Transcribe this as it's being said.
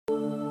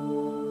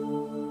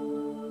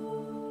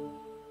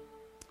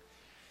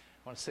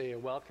want to say a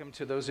welcome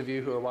to those of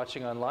you who are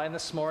watching online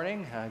this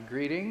morning.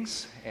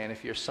 Greetings. And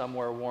if you're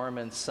somewhere warm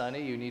and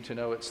sunny, you need to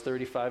know it's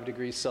 35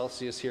 degrees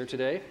Celsius here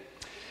today.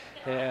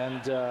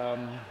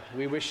 And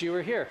we wish you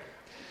were here.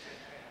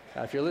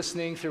 If you're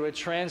listening through a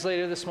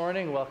translator this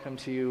morning, welcome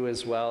to you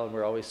as well. And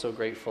we're always so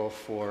grateful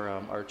for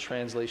our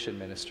translation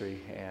ministry.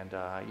 And,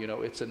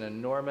 it's an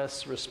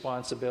enormous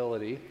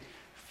responsibility,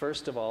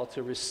 first of all,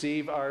 to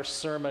receive our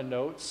sermon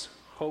notes,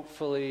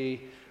 hopefully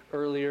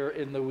earlier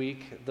in the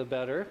week, the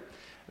better.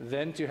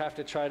 Then to have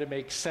to try to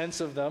make sense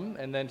of them,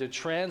 and then to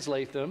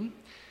translate them,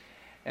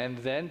 and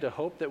then to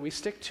hope that we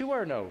stick to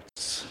our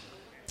notes.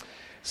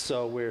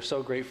 So we're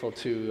so grateful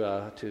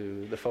to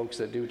the folks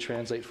that do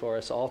translate for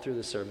us all through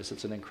the service.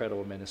 It's an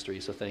incredible ministry,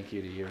 so thank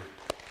you to you.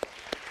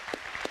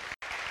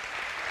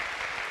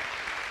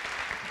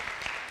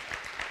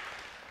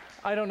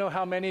 I don't know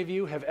how many of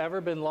you have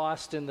ever been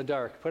lost in the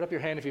dark. Put up your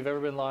hand if you've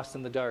ever been lost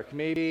in the dark.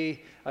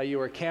 Maybe you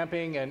were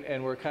camping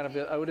and were kind of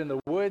out in the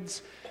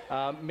woods.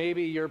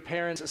 Maybe your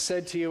parents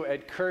said to you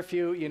at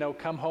curfew,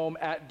 come home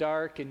at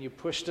dark, and you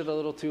pushed it a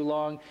little too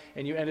long,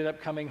 and you ended up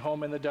coming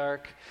home in the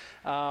dark.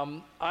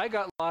 I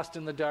got lost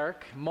in the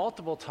dark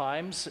multiple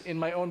times in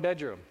my own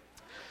bedroom.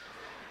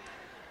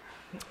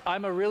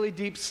 I'm a really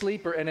deep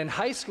sleeper, and in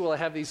high school I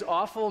have these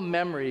awful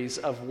memories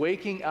of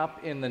waking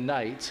up in the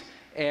night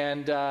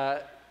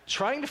and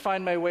trying to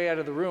find my way out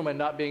of the room and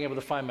not being able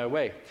to find my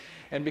way.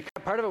 And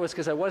part of it was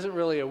because I wasn't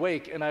really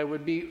awake, and I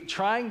would be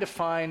trying to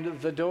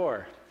find the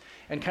door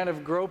and kind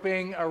of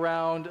groping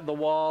around the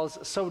walls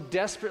so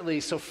desperately,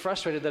 so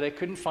frustrated that I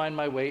couldn't find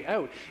my way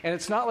out. And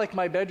it's not like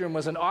my bedroom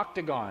was an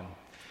octagon.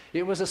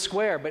 It was a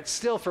square, but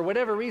still, for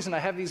whatever reason, I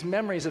have these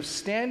memories of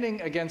standing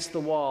against the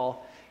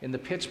wall in the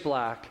pitch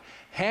black,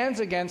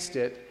 hands against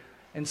it,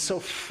 and so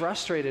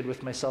frustrated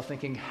with myself,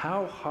 thinking,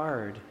 how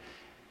hard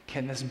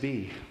can this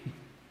be?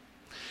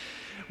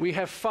 We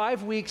have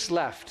 5 weeks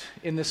left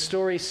in the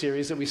story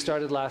series that we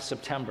started last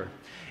September.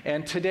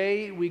 And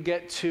today we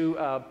get to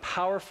a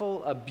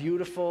powerful, a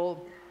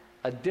beautiful,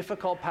 a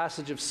difficult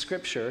passage of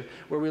Scripture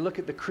where we look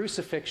at the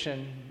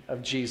crucifixion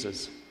of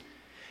Jesus.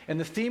 And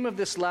the theme of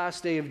this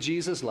last day of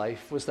Jesus'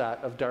 life was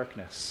that of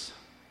darkness.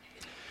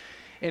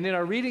 And in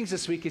our readings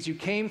this week, as you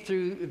came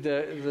through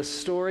the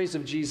stories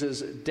of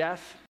Jesus'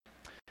 death,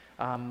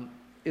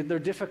 they're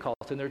difficult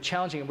and they're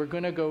challenging, and we're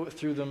going to go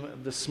through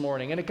them this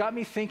morning. And it got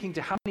me thinking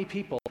to how many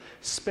people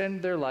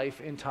spend their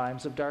life in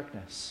times of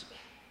darkness.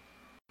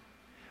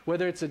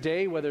 Whether it's a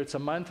day, whether it's a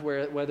month,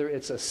 whether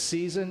it's a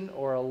season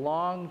or a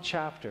long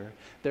chapter,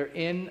 they're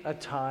in a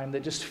time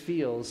that just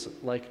feels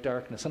like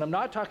darkness. And I'm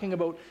not talking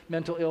about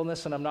mental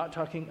illness, and I'm not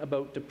talking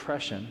about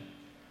depression.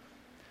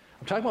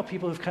 I'm talking about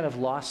people who've kind of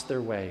lost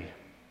their way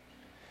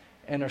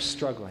and are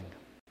struggling.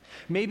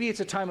 Maybe it's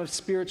a time of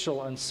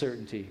spiritual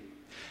uncertainty.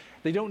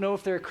 They don't know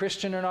if they're a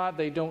Christian or not.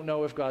 They don't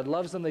know if God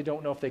loves them. They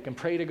don't know if they can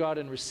pray to God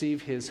and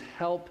receive His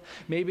help.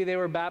 Maybe they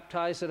were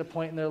baptized at a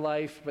point in their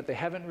life, but they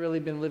haven't really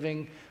been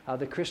living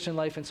the Christian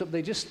life, and so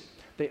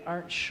they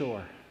aren't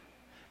sure.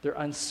 They're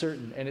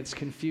uncertain, and it's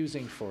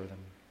confusing for them.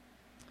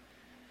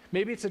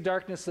 Maybe it's a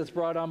darkness that's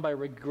brought on by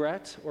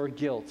regret or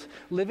guilt,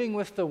 living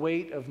with the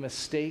weight of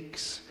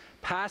mistakes,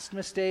 past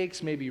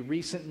mistakes, maybe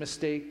recent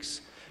mistakes.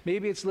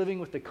 Maybe it's living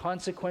with the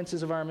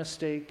consequences of our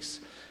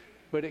mistakes,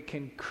 but it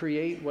can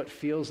create what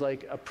feels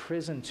like a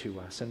prison to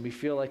us, and we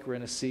feel like we're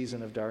in a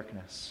season of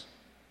darkness.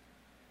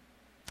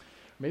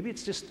 Maybe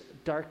it's just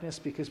darkness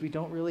because we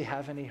don't really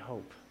have any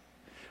hope.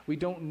 We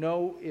don't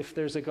know if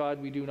there's a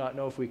God. We do not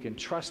know if we can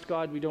trust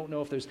God. We don't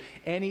know if there's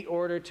any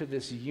order to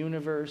this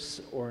universe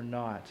or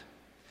not.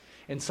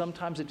 And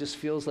sometimes it just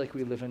feels like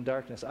we live in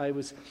darkness. I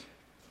was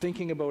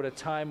thinking about a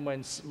time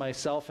when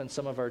myself and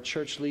some of our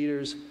church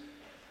leaders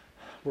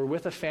were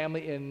with a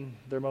family in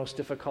their most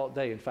difficult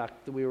day. In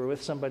fact, we were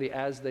with somebody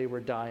as they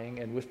were dying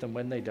and with them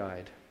when they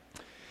died.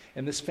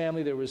 In this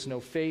family, there was no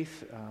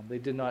faith. They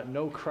did not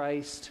know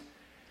Christ.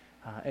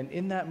 And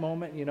in that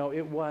moment,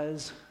 it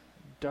was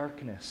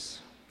darkness.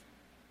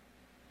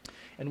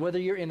 And whether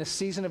you're in a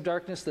season of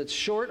darkness that's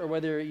short or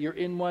whether you're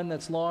in one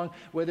that's long,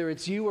 whether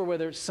it's you or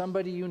whether it's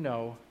somebody you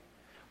know,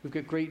 we've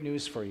got great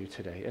news for you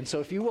today. And so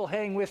if you will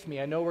hang with me,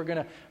 I know we're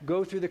going to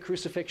go through the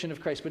crucifixion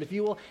of Christ, but if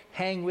you will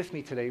hang with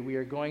me today, we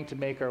are going to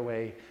make our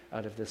way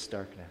out of this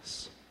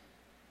darkness.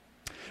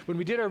 When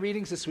we did our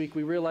readings this week,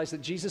 we realized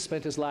that Jesus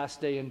spent his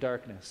last day in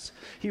darkness.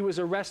 He was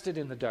arrested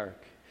in the dark.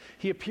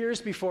 He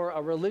appears before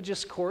a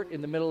religious court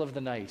in the middle of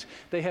the night.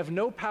 They have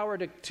no power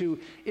to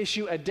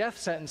issue a death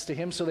sentence to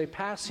him, so they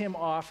pass him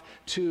off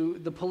to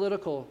the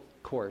political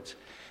court.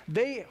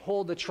 They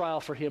hold the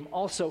trial for him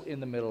also in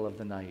the middle of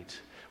the night,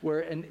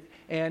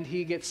 and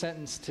he gets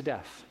sentenced to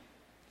death.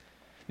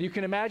 You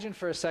can imagine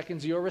for a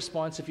second your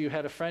response if you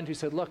had a friend who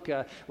said, look,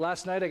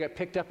 last night I got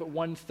picked up at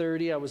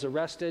 1:30, I was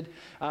arrested.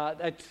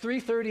 At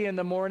 3:30 in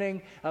the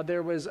morning,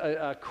 there was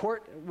a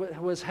court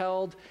was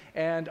held,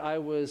 and I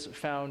was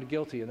found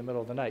guilty in the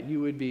middle of the night. You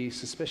would be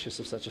suspicious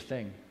of such a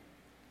thing.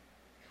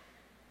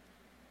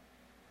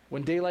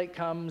 When daylight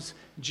comes,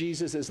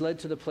 Jesus is led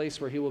to the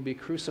place where he will be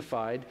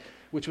crucified,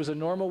 which was a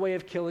normal way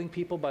of killing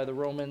people by the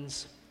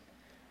Romans.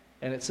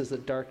 And it says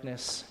that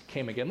darkness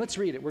came again. Let's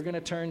read it. We're going to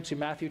turn to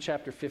Matthew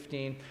chapter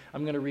 15.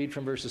 I'm going to read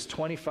from verses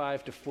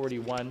 25 to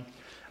 41.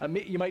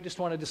 You might just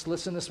want to just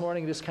listen this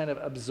morning, just kind of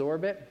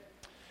absorb it.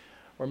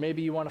 Or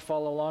maybe you want to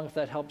follow along. If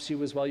that helps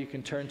you as well, you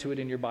can turn to it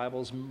in your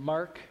Bibles.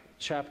 Mark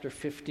chapter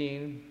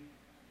 15,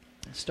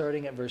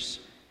 starting at verse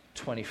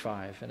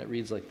 25. And it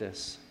reads like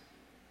this.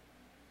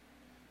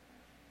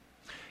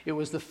 It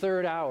was the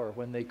third hour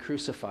when they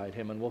crucified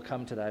him, and we'll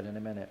come to that in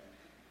a minute.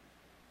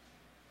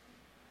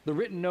 The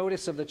written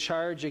notice of the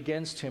charge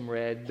against him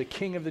read, "The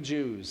King of the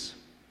Jews."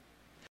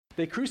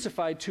 They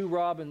crucified two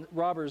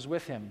robbers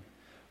with him,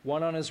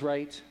 one on his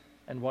right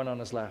and one on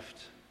his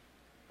left.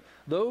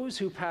 Those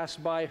who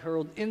passed by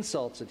hurled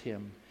insults at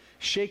him,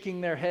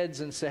 shaking their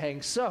heads and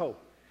saying, "So,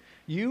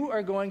 you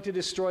are going to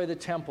destroy the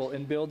temple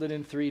and build it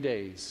in 3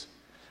 days.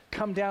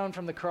 Come down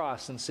from the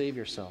cross and save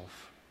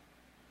yourself."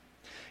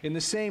 In the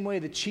same way,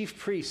 the chief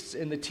priests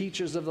and the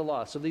teachers of the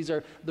law, so these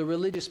are the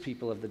religious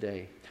people of the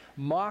day,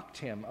 mocked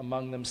him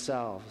among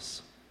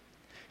themselves.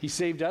 "He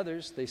saved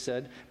others," they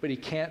said, "but he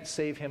can't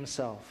save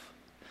himself.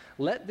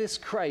 Let this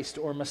Christ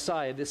or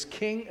Messiah, this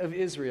King of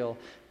Israel,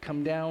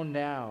 come down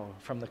now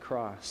from the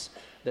cross,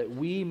 that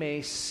we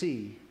may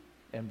see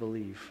and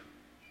believe."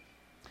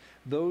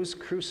 Those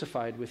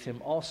crucified with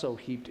him also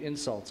heaped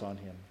insults on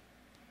him.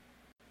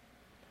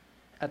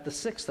 At the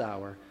 6th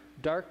hour,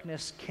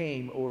 darkness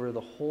came over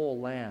the whole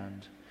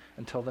land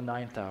until the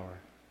 9th hour.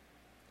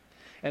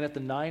 And at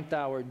the 9th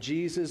hour,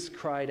 Jesus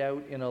cried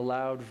out in a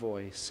loud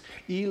voice,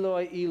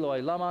 "Eloi,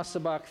 Eloi, lama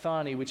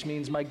sabachthani," which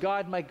means, my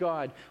God,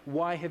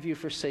 why have you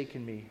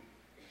forsaken me?"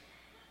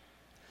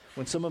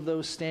 When some of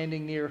those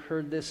standing near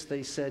heard this,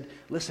 they said,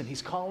 "Listen,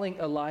 he's calling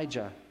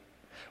Elijah."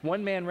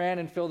 One man ran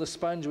and filled a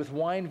sponge with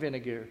wine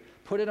vinegar,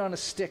 put it on a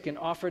stick, and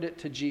offered it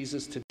to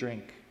Jesus to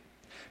drink.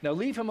 "Now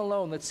leave him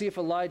alone. Let's see if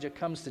Elijah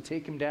comes to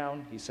take him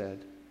down," he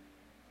said.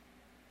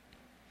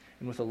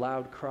 And with a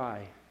loud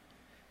cry,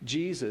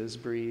 Jesus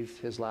breathed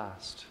his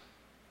last.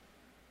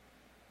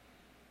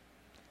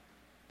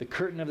 The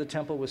curtain of the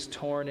temple was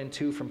torn in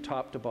two from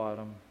top to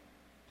bottom.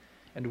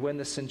 And when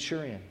the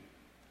centurion,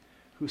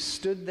 who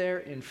stood there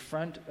in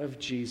front of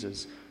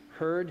Jesus,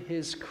 heard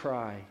his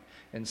cry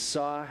and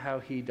saw how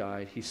he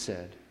died, he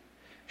said,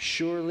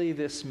 "Surely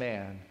this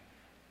man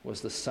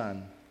was the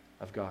Son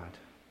of God."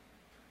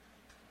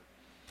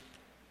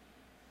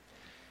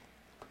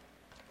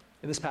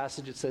 In this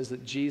passage, it says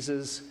that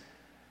Jesus,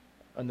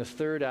 on the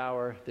 3rd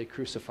hour, they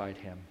crucified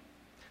him.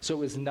 So it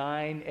was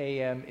 9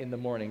 a.m. in the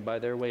morning, by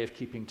their way of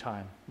keeping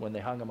time, when they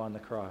hung him on the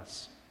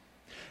cross.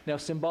 Now,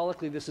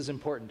 symbolically, this is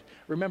important.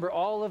 Remember,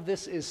 all of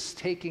this is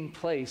taking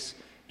place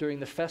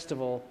during the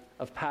festival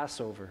of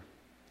Passover.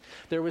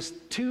 There was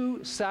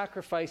 2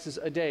 sacrifices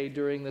a day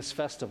during this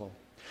festival.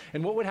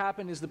 And what would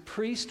happen is the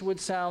priest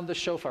would sound the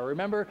shofar.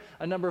 Remember,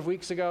 a number of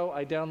weeks ago,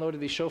 I downloaded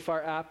the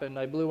shofar app and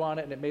I blew on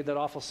it and it made that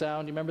awful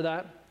sound. You remember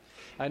that?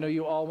 I know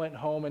you all went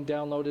home and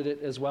downloaded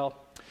it as well.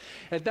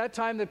 At that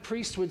time, the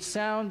priest would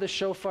sound the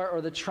shofar or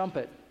the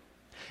trumpet,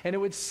 and it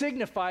would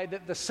signify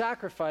that the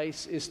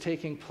sacrifice is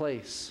taking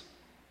place.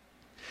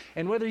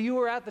 And whether you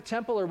were at the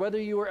temple or whether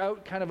you were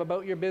out kind of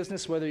about your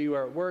business, whether you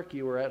were at work,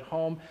 you were at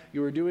home,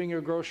 you were doing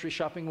your grocery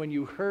shopping, when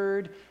you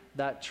heard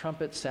that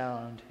trumpet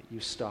sound, you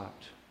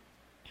stopped.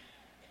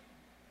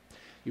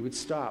 You would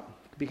stop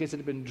because it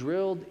had been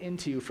drilled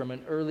into you from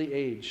an early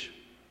age,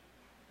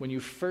 when you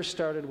first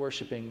started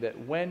worshiping, that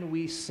when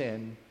we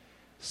sin,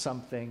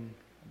 something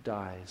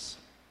dies.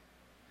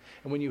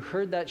 And when you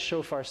heard that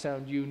shofar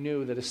sound, you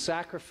knew that a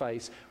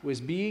sacrifice was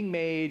being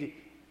made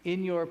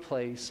in your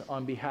place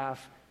on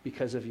behalf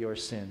because of your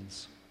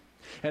sins.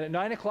 And at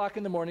 9 o'clock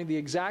in the morning, the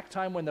exact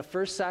time when the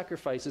first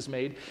sacrifice is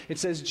made, it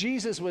says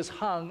Jesus was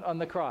hung on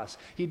the cross.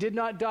 He did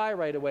not die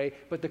right away,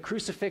 but the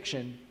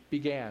crucifixion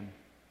began.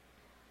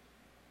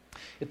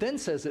 It then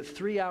says that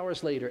 3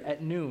 hours later,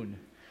 at noon,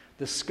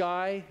 the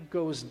sky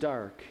goes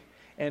dark,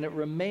 and it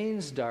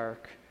remains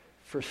dark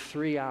for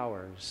 3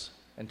 hours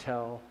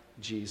until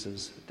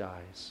Jesus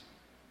dies.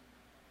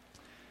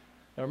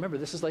 Now remember,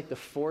 this is like the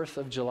 4th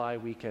of July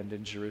weekend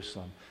in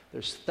Jerusalem.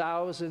 There's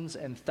thousands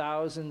and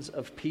thousands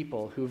of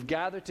people who've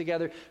gathered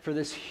together for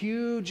this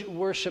huge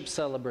worship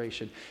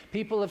celebration.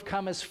 People have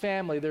come as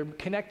family. They're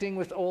connecting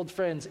with old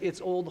friends. It's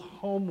Old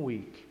Home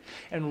Week.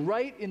 And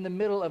right in the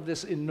middle of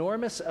this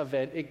enormous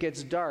event, it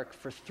gets dark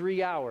for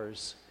 3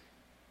 hours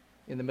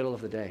in the middle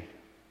of the day.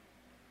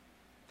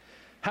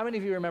 How many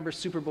of you remember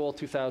Super Bowl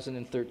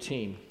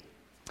 2013?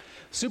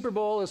 Super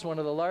Bowl is one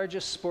of the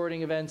largest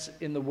sporting events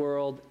in the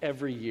world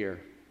every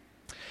year.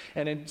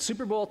 And in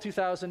Super Bowl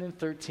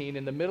 2013,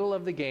 in the middle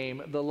of the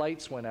game, the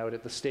lights went out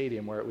at the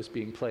stadium where it was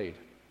being played.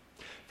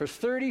 For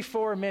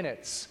 34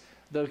 minutes,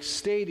 the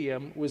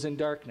stadium was in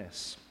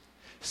darkness.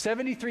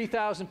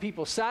 73,000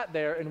 people sat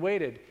there and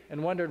waited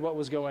and wondered what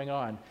was going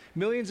on.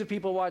 Millions of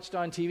people watched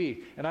on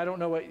TV. And I don't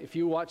know if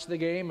you watched the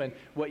game and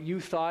what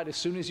you thought as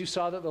soon as you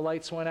saw that the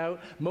lights went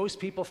out. Most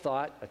people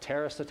thought a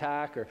terrorist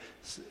attack, or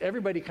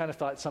everybody kind of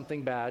thought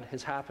something bad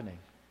is happening.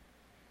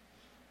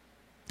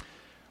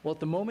 Well, at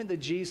the moment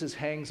that Jesus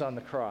hangs on the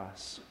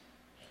cross,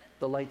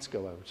 the lights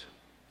go out.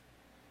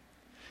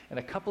 And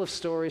a couple of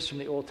stories from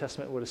the Old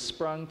Testament would have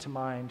sprung to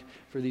mind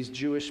for these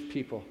Jewish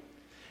people,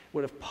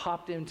 would have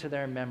popped into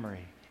their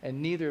memory,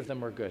 and neither of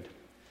them were good.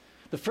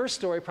 The first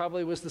story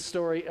probably was the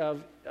story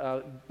of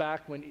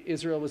back when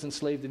Israel was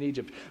enslaved in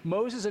Egypt.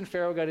 Moses and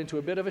Pharaoh got into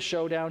a bit of a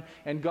showdown,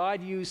 and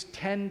God used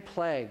 10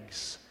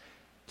 plagues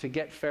to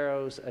get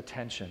Pharaoh's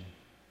attention.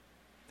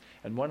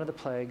 And one of the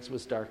plagues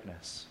was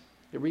darkness.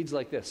 It reads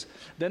like this: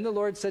 Then the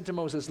Lord said to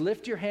Moses,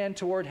 lift your hand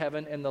toward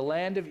heaven, and the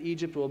land of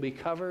Egypt will be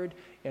covered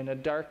in a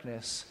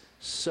darkness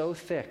so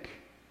thick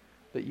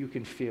that you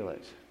can feel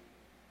it.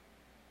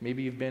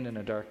 Maybe you've been in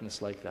a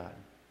darkness like that.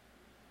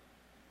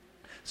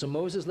 So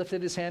Moses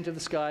lifted his hand to the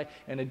sky,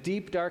 and a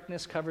deep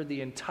darkness covered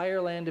the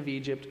entire land of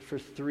Egypt for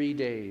 3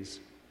 days.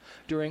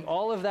 During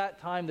all of that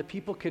time, the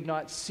people could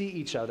not see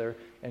each other,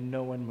 and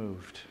no one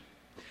moved.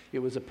 It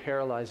was a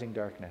paralyzing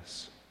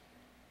darkness.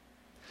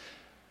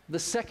 The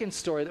second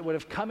story that would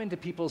have come into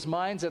people's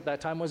minds at that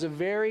time was a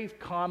very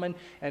common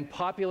and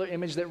popular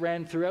image that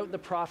ran throughout the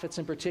prophets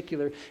in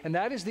particular, and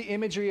that is the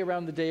imagery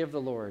around the day of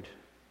the Lord.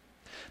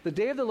 The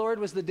day of the Lord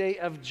was the day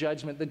of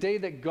judgment, the day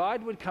that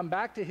God would come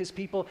back to his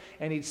people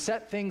and he'd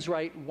set things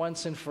right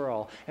once and for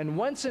all. And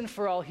once and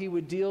for all, he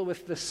would deal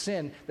with the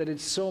sin that had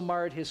so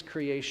marred his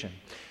creation.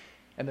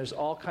 And there's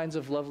all kinds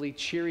of lovely,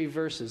 cheery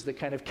verses that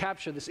kind of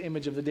capture this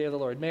image of the day of the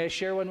Lord. May I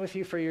share one with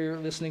you for your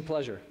listening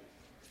pleasure?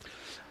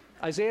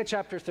 Isaiah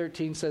chapter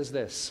 13 says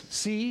this: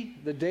 See,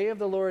 the day of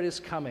the Lord is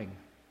coming,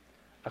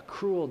 a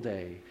cruel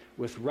day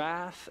with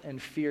wrath and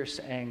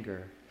fierce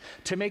anger,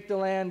 to make the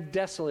land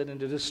desolate and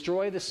to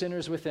destroy the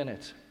sinners within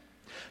it.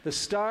 The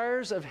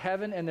stars of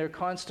heaven and their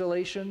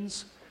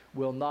constellations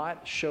will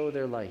not show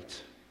their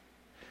light.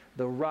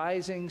 The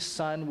rising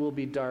sun will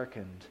be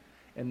darkened,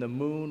 and the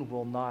moon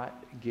will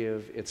not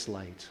give its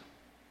light.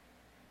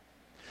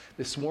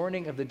 This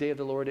warning of the day of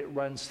the Lord, it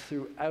runs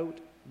throughout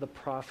the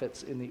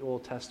prophets in the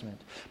Old Testament.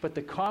 But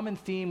the common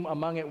theme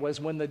among it was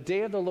when the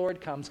day of the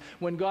Lord comes,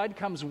 when God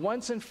comes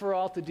once and for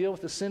all to deal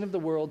with the sin of the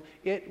world,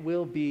 it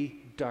will be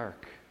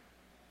dark.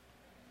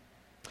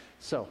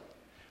 So,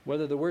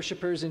 whether the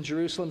worshipers in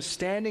Jerusalem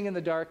standing in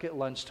the dark at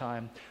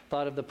lunchtime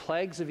thought of the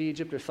plagues of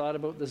Egypt or thought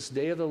about this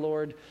day of the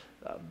Lord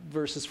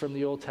verses from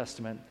the Old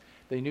Testament,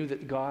 they knew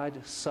that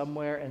God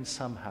somewhere and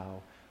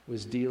somehow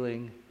was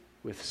dealing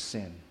with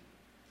sin.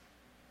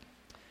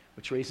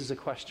 Which raises a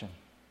question.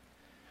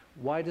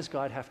 Why does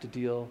God have to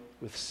deal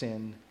with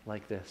sin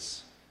like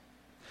this?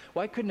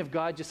 Why couldn't have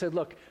God just said,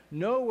 look,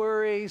 no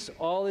worries,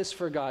 all is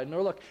forgotten.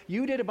 Or look,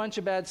 you did a bunch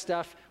of bad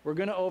stuff, we're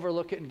going to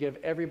overlook it and give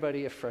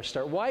everybody a fresh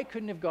start. Why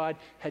couldn't have God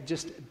had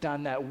just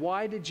done that?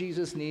 Why did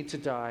Jesus need to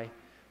die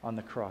on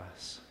the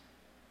cross?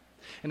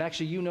 And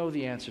actually, you know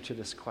the answer to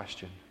this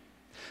question.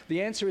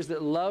 The answer is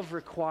that love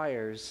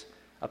requires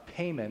a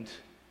payment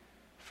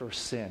for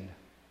sin.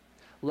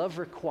 Love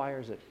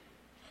requires it.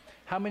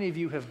 How many of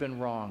you have been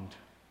wronged?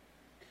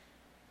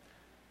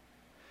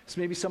 So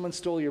maybe someone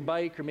stole your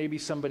bike, or maybe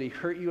somebody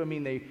hurt you. I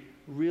mean, they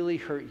really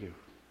hurt you.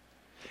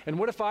 And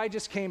what if I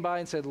just came by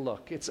and said,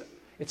 look, it's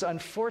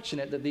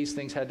unfortunate that these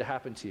things had to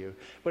happen to you,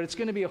 but it's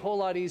going to be a whole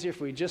lot easier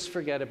if we just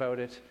forget about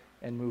it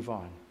and move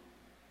on.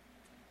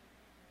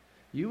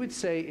 You would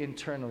say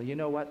internally, you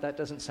know what, that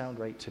doesn't sound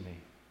right to me.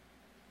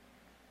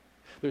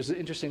 There's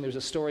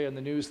a story on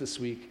the news this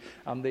week.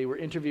 They were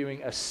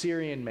interviewing a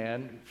Syrian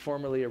man,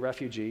 formerly a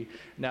refugee,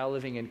 now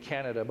living in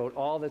Canada, about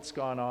all that's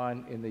gone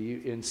on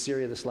in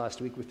Syria this last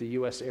week with the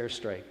U.S.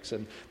 airstrikes.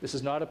 And this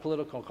is not a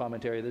political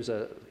commentary. There's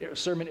a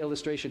sermon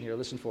illustration here.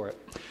 Listen for it.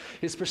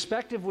 His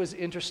perspective was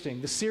interesting.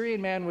 The Syrian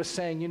man was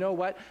saying, you know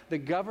what? The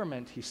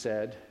government, he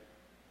said,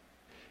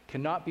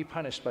 cannot be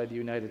punished by the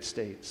United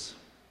States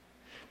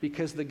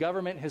because the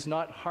government has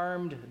not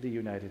harmed the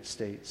United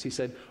States. He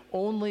said,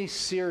 only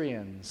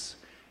Syrians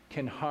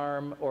can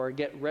harm or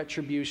get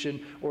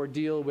retribution or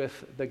deal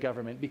with the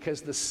government because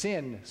the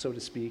sin, so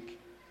to speak,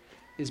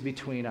 is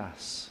between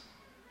us.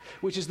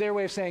 Which is their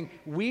way of saying,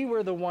 we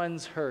were the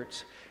ones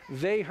hurt.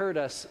 They hurt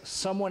us.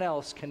 Someone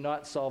else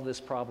cannot solve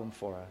this problem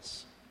for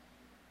us.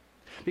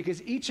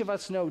 Because each of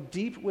us know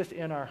deep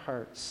within our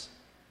hearts,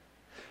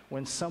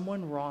 when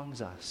someone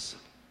wrongs us,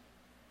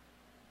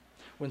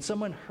 when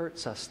someone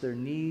hurts us, there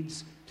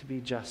needs to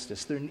be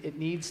justice. It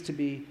needs to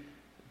be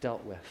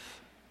dealt with.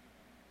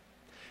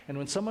 And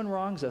when someone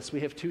wrongs us,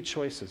 we have two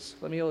choices.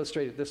 Let me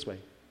illustrate it this way.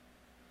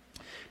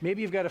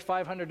 Maybe you've got a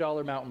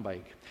 $500 mountain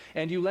bike,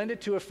 and you lend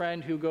it to a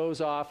friend who goes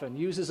off and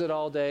uses it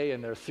all day,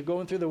 and they're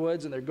going through the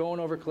woods, and they're going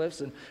over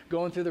cliffs, and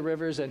going through the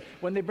rivers, and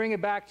when they bring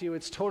it back to you,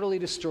 it's totally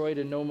destroyed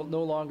and no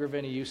longer of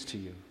any use to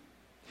you.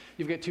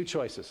 You've got two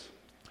choices.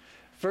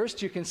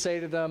 First, you can say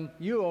to them,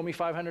 you owe me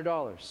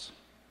 $500.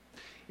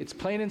 It's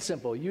plain and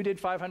simple. You did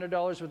 $500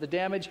 worth of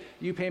damage,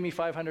 you pay me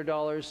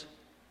 $500,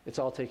 it's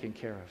all taken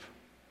care of.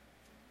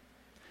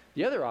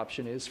 The other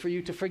option is for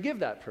you to forgive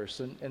that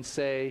person and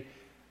say,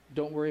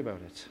 don't worry about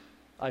it.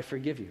 I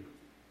forgive you.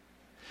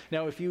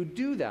 Now, if you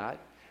do that,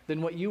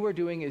 then what you are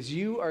doing is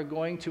you are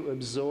going to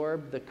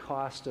absorb the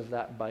cost of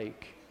that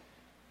bike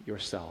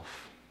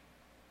yourself.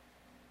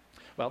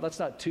 Well, that's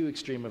not too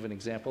extreme of an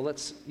example.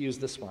 Let's use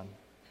this one.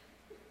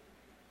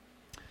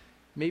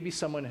 Maybe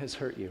someone has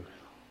hurt you.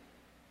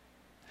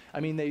 I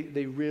mean,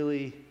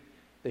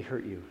 they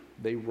hurt you.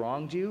 They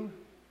wronged you.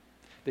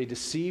 They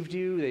deceived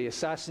you. They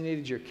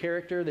assassinated your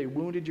character. They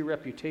wounded your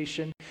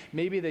reputation.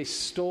 Maybe they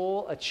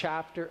stole a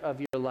chapter of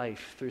your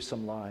life through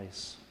some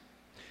lies.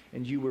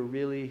 And you were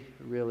really,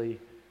 really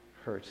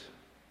hurt.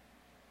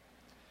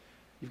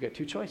 You've got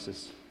two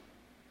choices.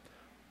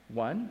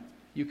 One,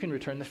 you can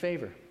return the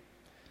favor.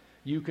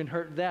 You can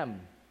hurt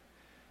them.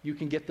 You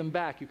can get them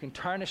back. You can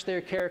tarnish their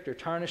character,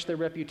 tarnish their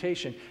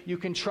reputation. You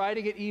can try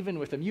to get even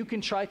with them. You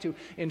can try to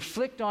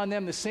inflict on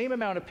them the same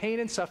amount of pain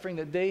and suffering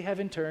that they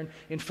have in turn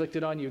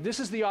inflicted on you. This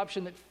is the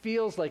option that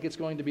feels like it's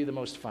going to be the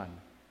most fun.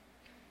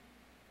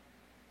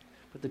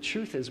 But the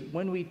truth is,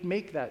 when we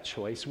make that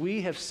choice,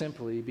 we have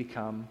simply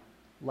become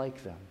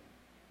like them.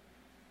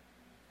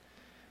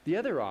 The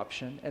other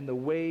option, and the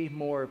way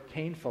more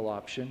painful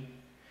option,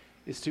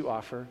 is to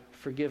offer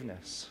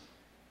forgiveness.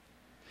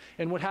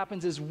 And what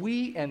happens is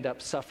we end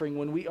up suffering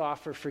when we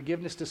offer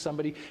forgiveness to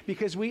somebody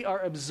because we are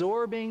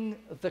absorbing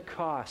the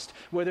cost.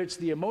 Whether it's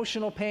the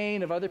emotional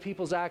pain of other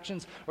people's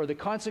actions or the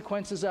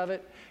consequences of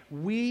it,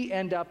 we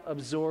end up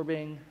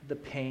absorbing the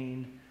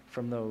pain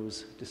from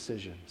those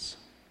decisions.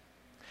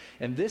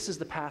 And this is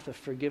the path of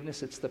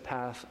forgiveness, it's the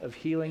path of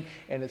healing,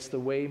 and it's the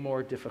way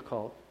more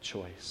difficult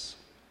choice.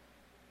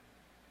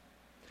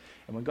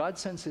 And when God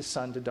sends his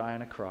Son to die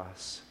on a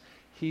cross,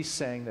 he's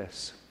saying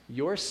this: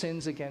 your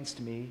sins against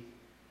me,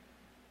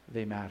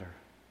 they matter.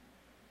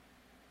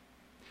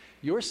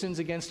 Your sins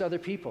against other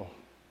people,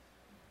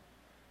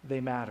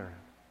 they matter.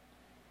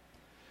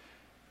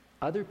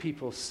 Other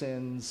people's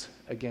sins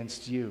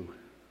against you,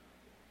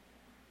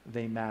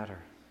 they matter.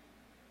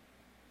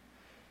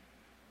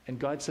 And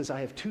God says,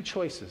 I have two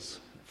choices.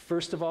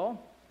 First of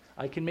all,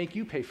 I can make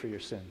you pay for your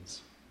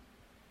sins.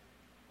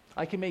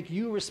 I can make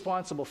you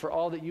responsible for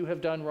all that you have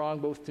done wrong,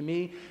 both to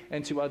me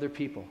and to other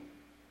people.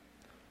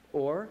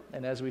 Or,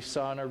 and as we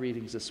saw in our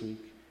readings this week,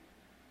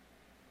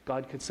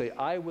 God could say,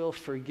 I will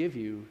forgive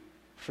you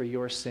for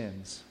your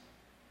sins.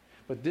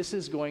 But this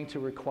is going to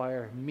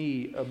require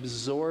me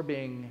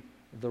absorbing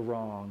the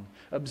wrong,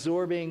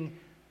 absorbing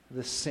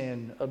the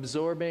sin,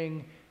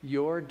 absorbing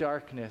your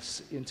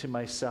darkness into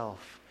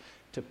myself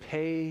to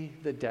pay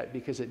the debt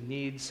because it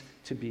needs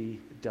to be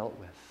dealt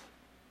with.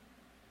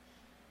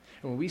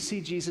 And when we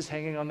see Jesus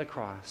hanging on the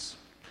cross,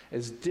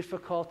 as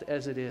difficult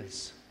as it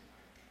is,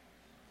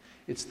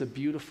 it's the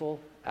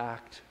beautiful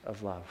act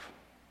of love.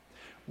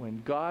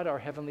 When God, our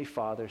Heavenly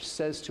Father,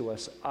 says to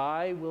us,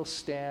 I will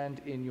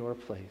stand in your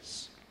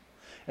place,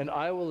 and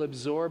I will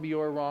absorb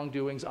your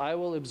wrongdoings, I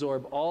will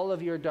absorb all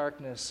of your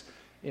darkness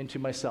into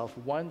myself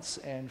once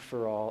and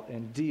for all,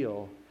 and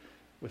deal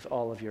with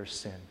all of your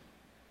sin.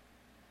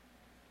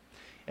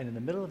 And in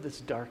the middle of this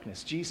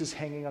darkness, Jesus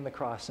hanging on the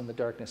cross in the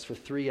darkness for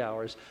 3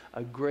 hours,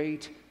 a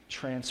great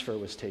transfer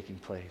was taking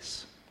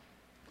place.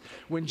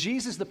 When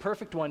Jesus, the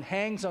perfect one,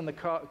 hangs on the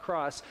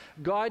cross,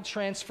 God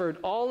transferred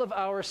all of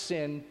our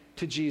sin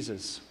to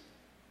Jesus.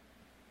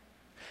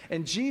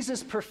 And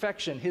Jesus'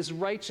 perfection, his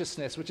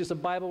righteousness, which is a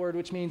Bible word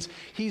which means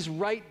he's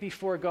right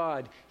before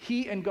God.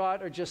 He and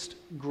God are just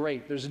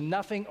great. There's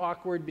nothing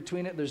awkward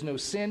between it. There's no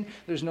sin.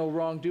 There's no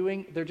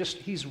wrongdoing.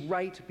 He's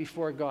right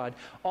before God.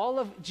 All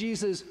of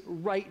Jesus'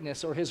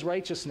 rightness or his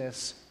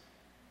righteousness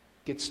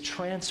gets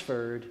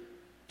transferred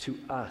to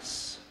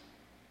us.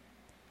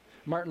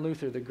 Martin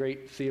Luther, the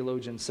great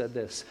theologian, said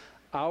this: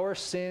 our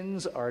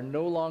sins are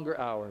no longer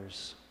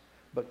ours,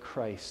 but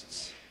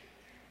Christ's.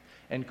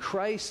 And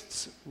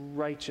Christ's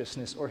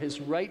righteousness, or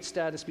his right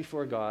status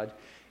before God,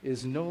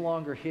 is no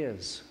longer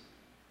his,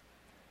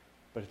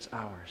 but it's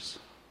ours.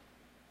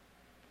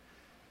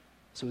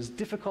 So as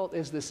difficult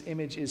as this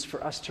image is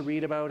for us to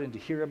read about and to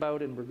hear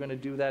about, and we're going to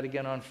do that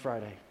again on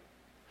Friday,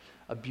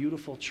 a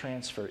beautiful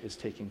transfer is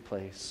taking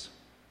place.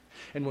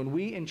 And when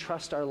we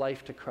entrust our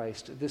life to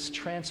Christ, this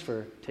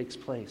transfer takes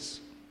place.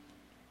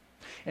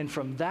 And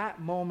from that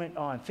moment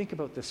on, think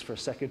about this for a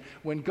second,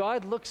 when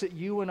God looks at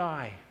you and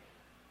I,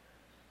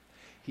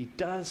 he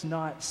does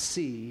not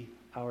see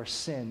our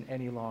sin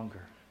any longer.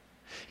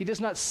 He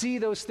does not see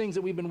those things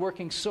that we've been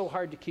working so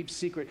hard to keep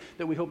secret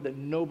that we hope that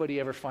nobody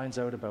ever finds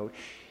out about.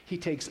 He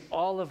takes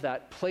all of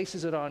that,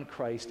 places it on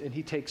Christ, and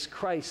he takes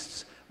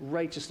Christ's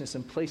righteousness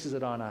and places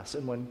it on us.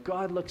 And when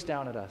God looks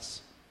down at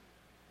us,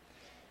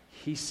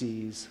 he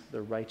sees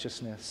the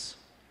righteousness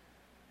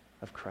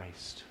of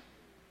Christ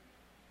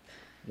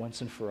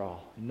once and for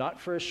all.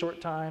 Not for a short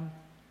time,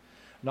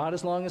 not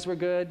as long as we're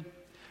good,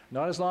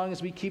 not as long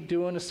as we keep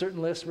doing a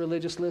certain list,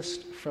 religious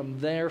list. From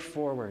there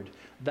forward,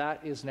 that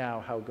is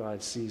now how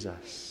God sees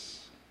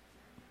us.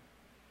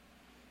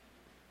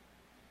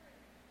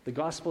 The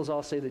Gospels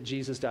all say that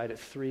Jesus died at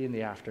 3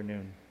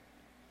 p.m.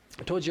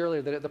 I told you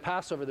earlier that at the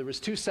Passover there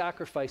was 2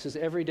 sacrifices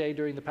every day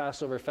during the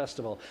Passover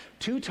festival.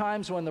 2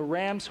 times when the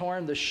ram's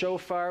horn, the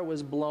shofar,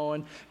 was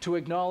blown to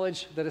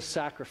acknowledge that a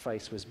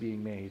sacrifice was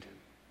being made.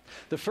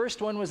 The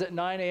first one was at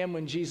 9 a.m.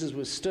 when Jesus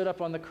was stood up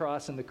on the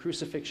cross and the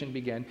crucifixion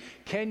began.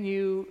 Can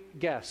you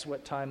guess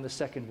what time the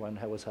second one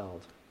was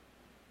held?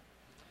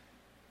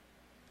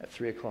 At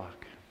 3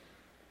 o'clock.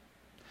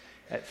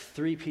 At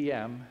 3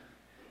 p.m.,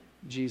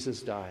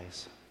 Jesus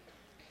dies.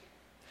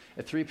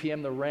 At 3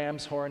 p.m., the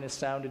ram's horn is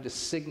sounded to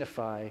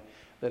signify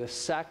that a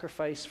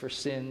sacrifice for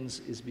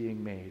sins is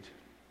being made.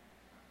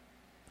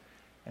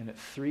 And at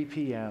 3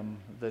 p.m.,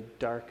 the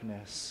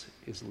darkness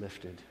is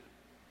lifted.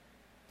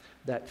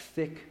 That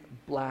thick,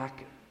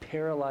 black,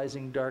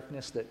 paralyzing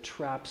darkness that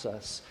traps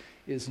us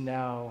is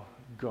now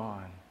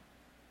gone.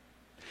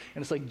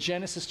 And it's like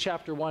Genesis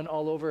chapter 1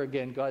 all over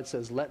again. God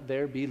says, "Let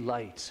there be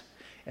light,"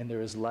 and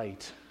there is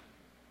light.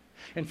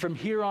 And from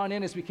here on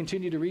in, as we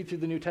continue to read through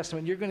the New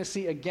Testament, you're going to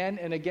see again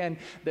and again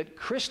that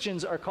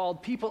Christians are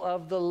called people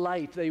of the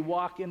light. They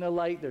walk in the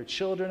light. They're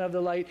children of the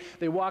light.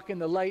 They walk in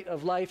the light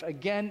of life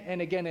again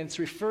and again. And it's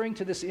referring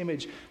to this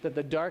image that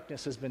the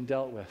darkness has been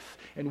dealt with.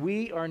 And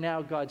we are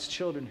now God's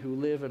children who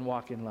live and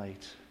walk in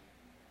light.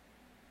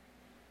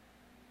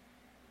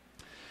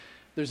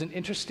 There's an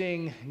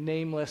interesting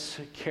nameless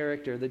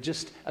character that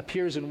just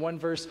appears in one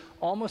verse,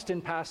 almost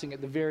in passing at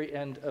the very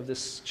end of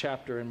this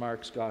chapter in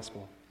Mark's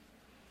gospel.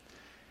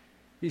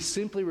 He's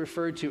simply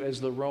referred to as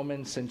the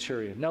Roman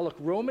centurion. Now look,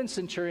 Roman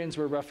centurions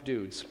were rough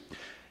dudes.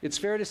 It's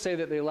fair to say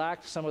that they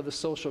lacked some of the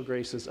social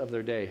graces of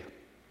their day.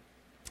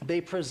 They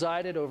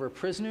presided over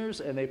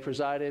prisoners and they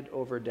presided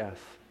over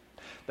death.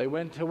 They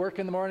went to work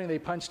in the morning, they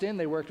punched in,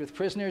 they worked with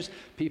prisoners,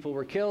 people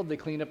were killed, they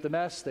cleaned up the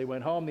mess, they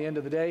went home, the end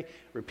of the day,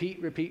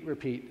 repeat, repeat,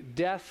 repeat.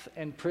 Death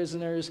and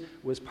prisoners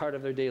was part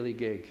of their daily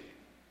gig.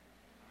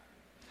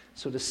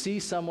 So to see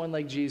someone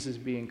like Jesus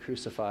being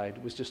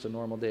crucified was just a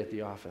normal day at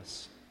the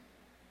office.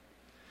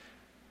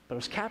 But I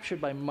was captured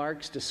by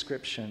Mark's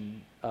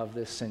description of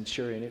this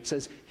centurion. It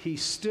says, he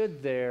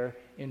stood there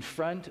in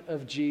front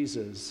of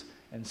Jesus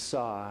and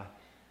saw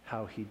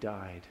how he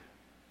died.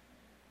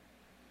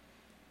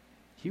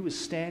 He was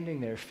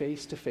standing there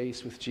face to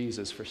face with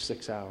Jesus for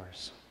 6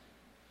 hours.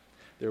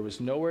 There was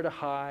nowhere to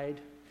hide.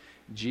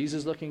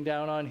 Jesus looking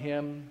down on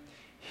him,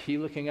 he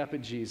looking up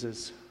at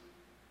Jesus.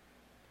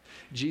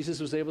 Jesus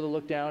was able to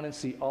look down and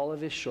see all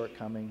of his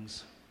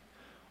shortcomings,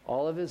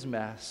 all of his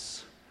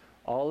mess,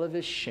 all of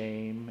his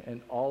shame,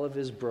 and all of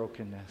his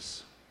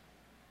brokenness.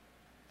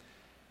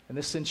 And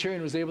this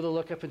centurion was able to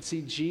look up and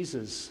see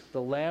Jesus,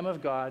 the Lamb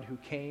of God who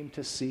came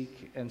to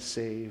seek and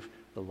save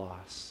the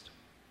lost.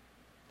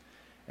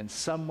 And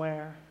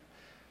somewhere,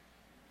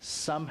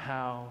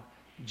 somehow,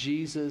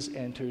 Jesus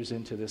enters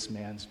into this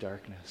man's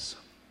darkness.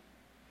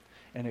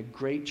 And a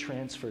great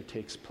transfer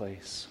takes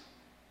place.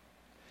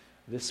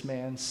 This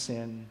man's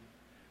sin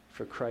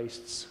for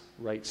Christ's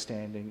right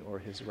standing or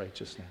his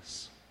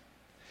righteousness.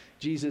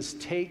 Jesus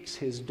takes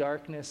his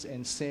darkness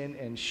and sin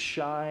and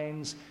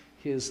shines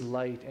his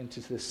light into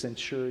the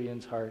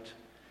centurion's heart.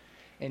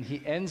 And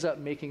he ends up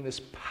making this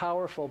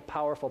powerful,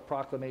 powerful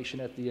proclamation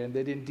at the end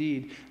that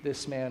indeed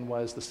this man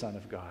was the Son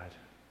of God.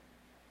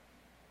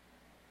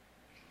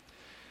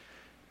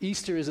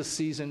 Easter is a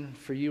season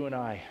for you and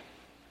I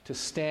to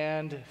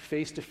stand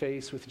face to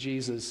face with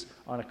Jesus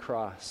on a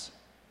cross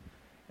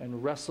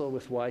and wrestle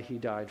with why he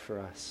died for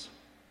us.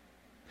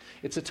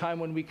 It's a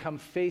time when we come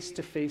face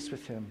to face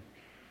with him.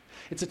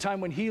 It's a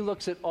time when he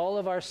looks at all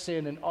of our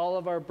sin and all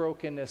of our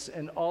brokenness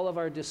and all of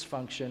our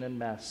dysfunction and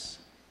mess.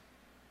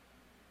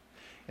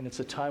 And it's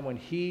a time when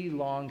he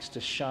longs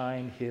to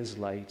shine his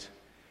light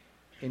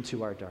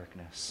into our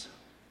darkness.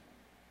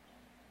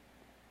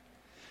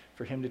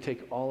 For him to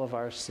take all of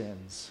our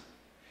sins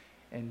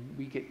and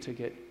we get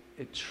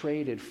it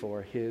traded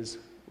for his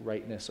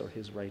rightness or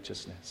his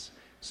righteousness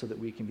so that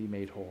we can be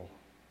made whole.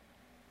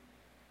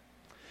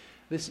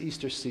 This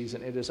Easter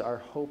season, it is our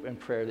hope and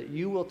prayer that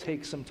you will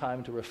take some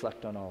time to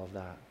reflect on all of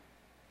that.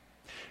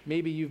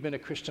 Maybe you've been a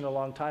Christian a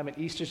long time, and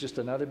Easter's just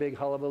another big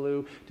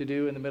hullabaloo to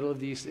do in the middle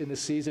of in the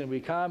season. We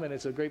come, and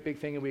it's a great big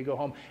thing, and we go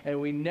home, and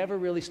we never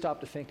really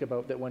stop to think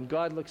about that when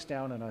God looks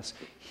down on us,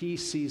 he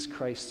sees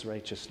Christ's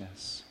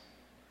righteousness.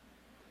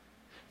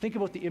 Think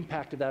about the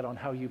impact of that on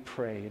how you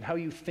pray, and how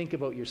you think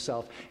about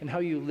yourself, and how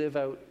you live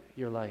out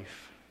your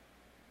life.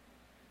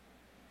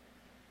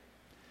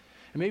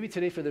 And maybe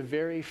today, for the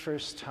very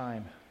first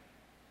time,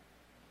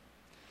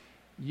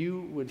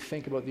 you would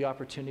think about the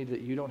opportunity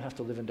that you don't have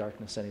to live in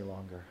darkness any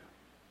longer.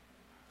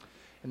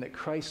 And that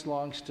Christ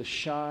longs to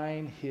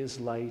shine his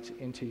light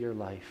into your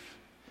life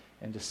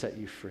and to set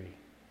you free.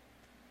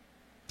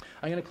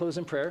 I'm going to close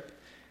in prayer.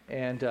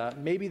 And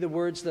maybe the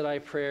words that I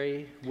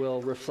pray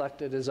will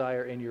reflect a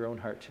desire in your own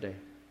heart today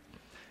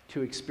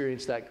to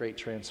experience that great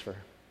transfer.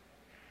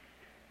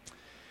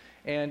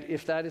 And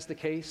if that is the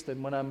case,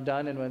 then when I'm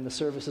done and when the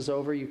service is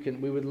over,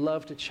 we would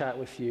love to chat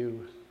with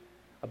you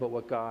about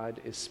what God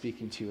is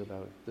speaking to you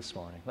about this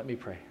morning. Let me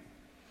pray.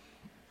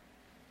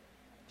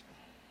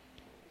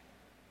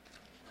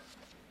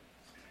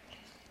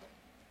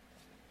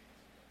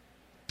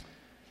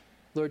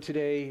 Lord,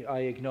 today I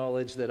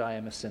acknowledge that I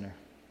am a sinner.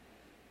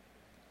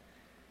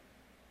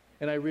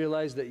 And I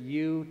realize that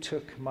you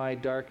took my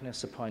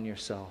darkness upon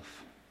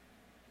yourself.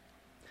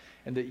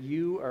 And that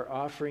you are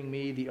offering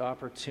me the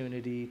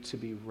opportunity to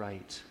be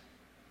right,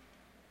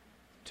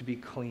 to be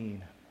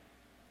clean,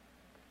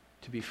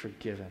 to be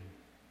forgiven,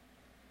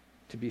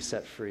 to be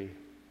set free,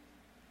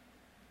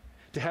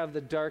 to have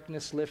the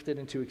darkness lifted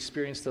and to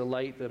experience the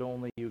light that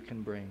only you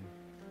can bring.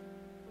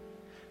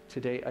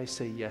 Today I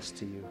say yes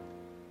to you.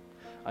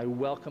 I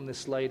welcome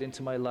this light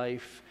into my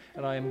life,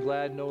 and I am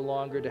glad no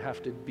longer to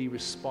have to be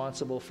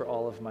responsible for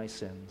all of my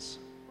sins.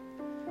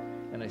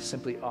 And I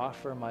simply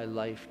offer my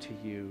life to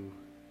you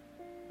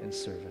in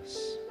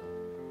service.